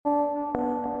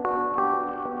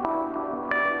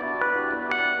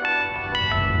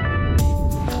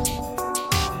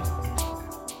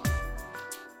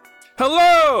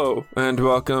Hello, and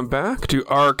welcome back to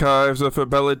Archives of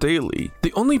Fabella Daily,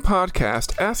 the only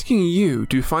podcast asking you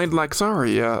to find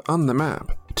Laxaria on the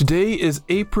map. Today is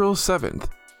April 7th,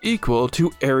 equal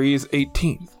to Aries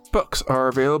 18th. Books are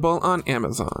available on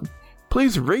Amazon.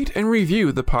 Please rate and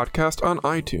review the podcast on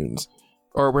iTunes,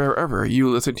 or wherever you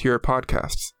listen to your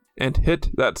podcasts, and hit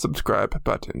that subscribe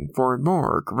button for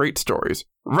more great stories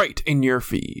right in your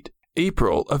feed.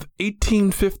 April of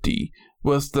 1850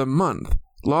 was the month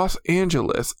Los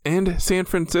Angeles and San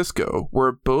Francisco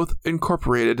were both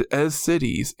incorporated as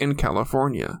cities in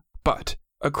California. But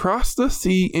across the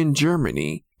sea in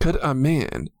Germany, could a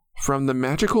man from the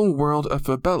magical world of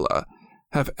Fabella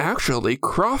have actually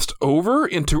crossed over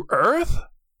into Earth?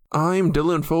 I'm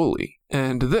Dylan Foley,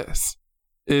 and this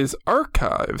is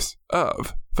Archives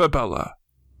of Fabella.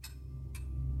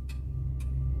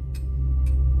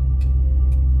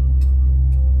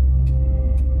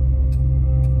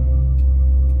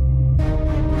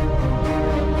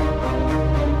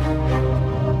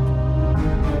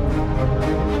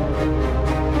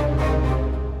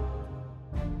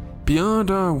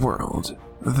 Beyond our world,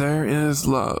 there is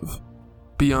love.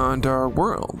 Beyond our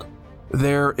world,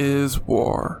 there is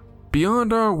war.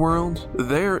 Beyond our world,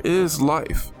 there is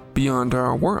life. Beyond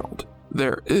our world,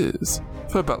 there is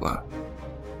Fabella.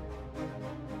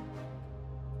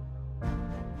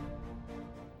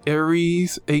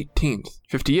 Aries 18th,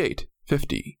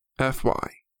 5850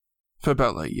 FY.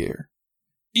 Fabella year.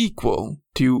 Equal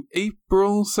to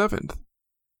April 7th,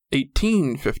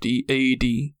 1850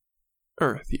 AD.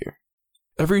 Earth year.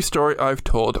 Every story I've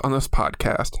told on this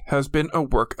podcast has been a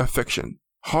work of fiction.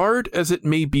 Hard as it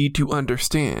may be to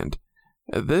understand,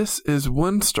 this is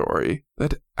one story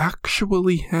that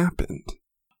actually happened.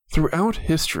 Throughout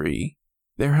history,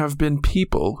 there have been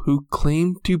people who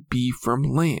claim to be from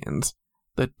lands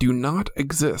that do not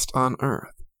exist on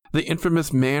Earth. The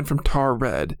infamous Man from Tar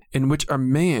Red, in which a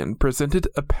man presented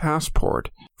a passport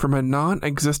from a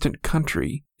non-existent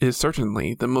country, is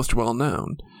certainly the most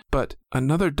well-known, but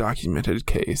another documented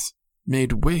case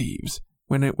made waves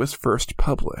when it was first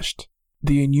published.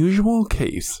 The unusual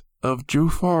case of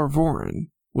Jofar Voren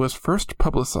was first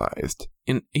publicized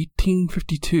in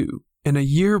 1852 in a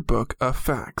yearbook of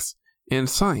facts in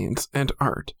science and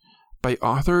art by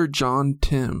author John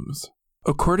Timms.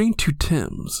 According to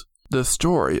Timms, the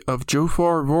story of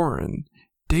Jofar Voren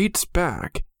dates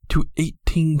back to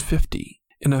 1850.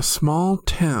 In a small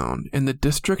town in the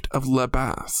district of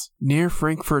Lebas, near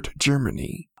Frankfurt,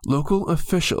 Germany, local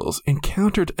officials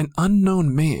encountered an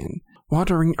unknown man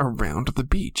wandering around the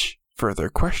beach. Further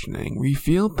questioning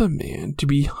revealed the man to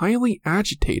be highly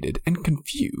agitated and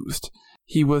confused.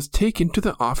 He was taken to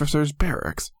the officer's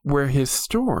barracks, where his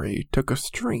story took a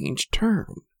strange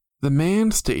turn. The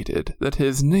man stated that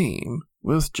his name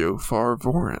was Jofar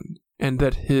Voren, and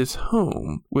that his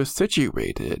home was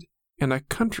situated in a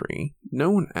country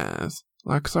known as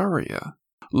Laxaria,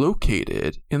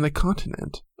 located in the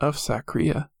continent of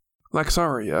Sacria.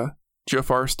 Laxaria,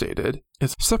 Jofar stated,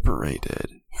 is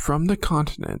separated from the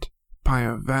continent by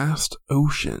a vast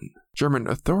ocean. German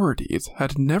authorities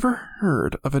had never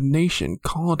heard of a nation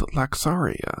called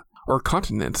Laxaria, or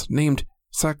continents named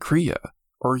Sacria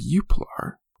or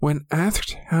Euplar. When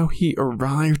asked how he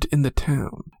arrived in the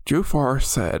town, Jofar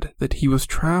said that he was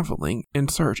traveling in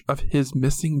search of his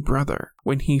missing brother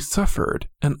when he suffered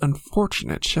an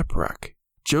unfortunate shipwreck.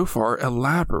 Jofar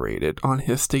elaborated on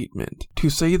his statement to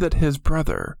say that his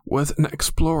brother was an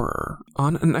explorer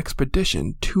on an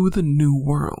expedition to the New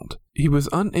World. He was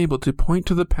unable to point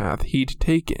to the path he'd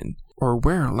taken or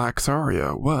where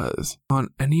Laxaria was on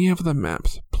any of the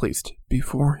maps placed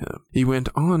before him. He went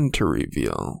on to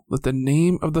reveal that the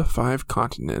name of the 5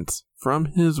 continents from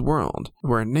his world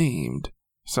were named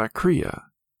Sacria,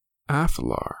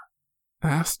 Aflar,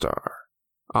 Astar,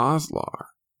 Oslar,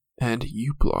 and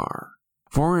Euplar.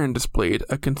 Voren displayed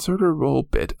a considerable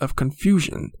bit of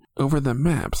confusion over the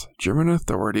maps German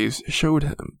authorities showed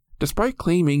him. Despite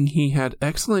claiming he had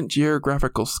excellent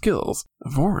geographical skills,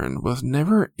 Voren was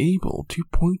never able to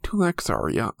point to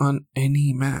Laxaria on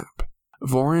any map.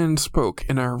 Voren spoke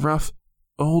in a rough,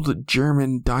 Old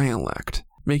German dialect,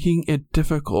 making it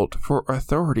difficult for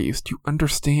authorities to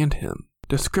understand him.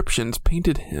 Descriptions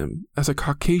painted him as a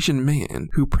Caucasian man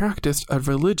who practiced a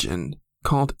religion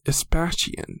called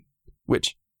Ispatian,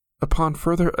 which, upon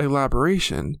further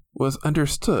elaboration, was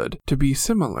understood to be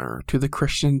similar to the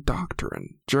Christian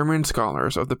doctrine. German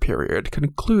scholars of the period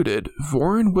concluded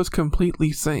Voren was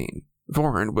completely sane.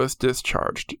 Voren was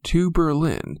discharged to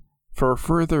Berlin for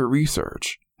further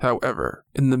research. However,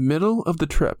 in the middle of the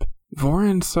trip,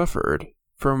 Voren suffered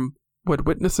from what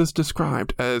witnesses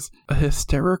described as a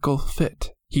hysterical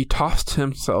fit. he tossed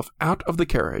himself out of the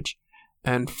carriage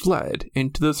and fled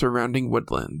into the surrounding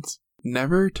woodlands,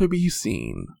 never to be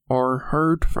seen or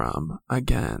heard from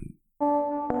again.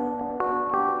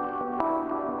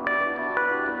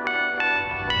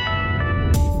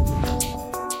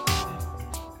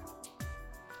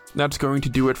 That's going to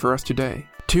do it for us today.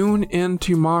 Tune in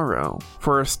tomorrow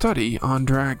for a study on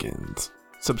dragons.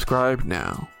 Subscribe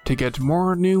now to get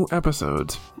more new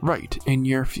episodes right in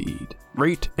your feed.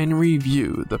 Rate and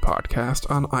review the podcast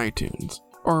on iTunes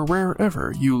or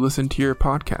wherever you listen to your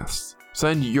podcasts.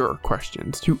 Send your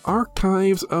questions to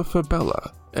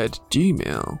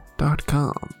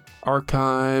archivesoffabella@gmail.com.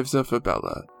 Archives of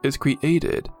Fabella is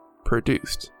created,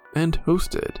 produced, and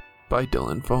hosted by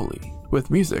Dylan Foley, with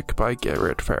music by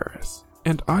Garrett Ferris,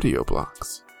 and audio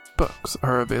blocks. Books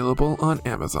are available on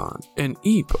Amazon in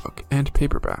ebook and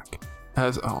paperback.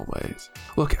 As always,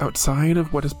 look outside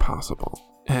of what is possible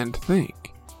and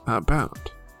think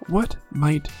about what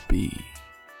might be.